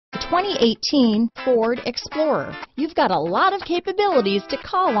2018 Ford Explorer. You've got a lot of capabilities to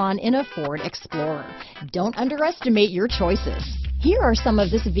call on in a Ford Explorer. Don't underestimate your choices. Here are some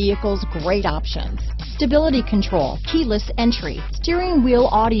of this vehicle's great options: stability control, keyless entry, steering wheel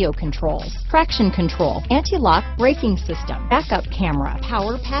audio controls, traction control, anti-lock braking system, backup camera,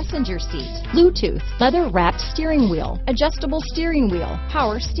 power passenger seat, Bluetooth, leather-wrapped steering wheel, adjustable steering wheel,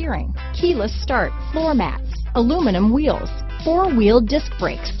 power steering, keyless start, floor mats, aluminum wheels, four-wheel disc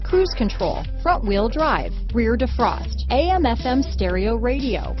brakes, cruise control, front-wheel drive, rear defrost, AM/FM stereo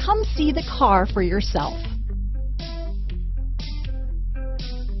radio. Come see the car for yourself.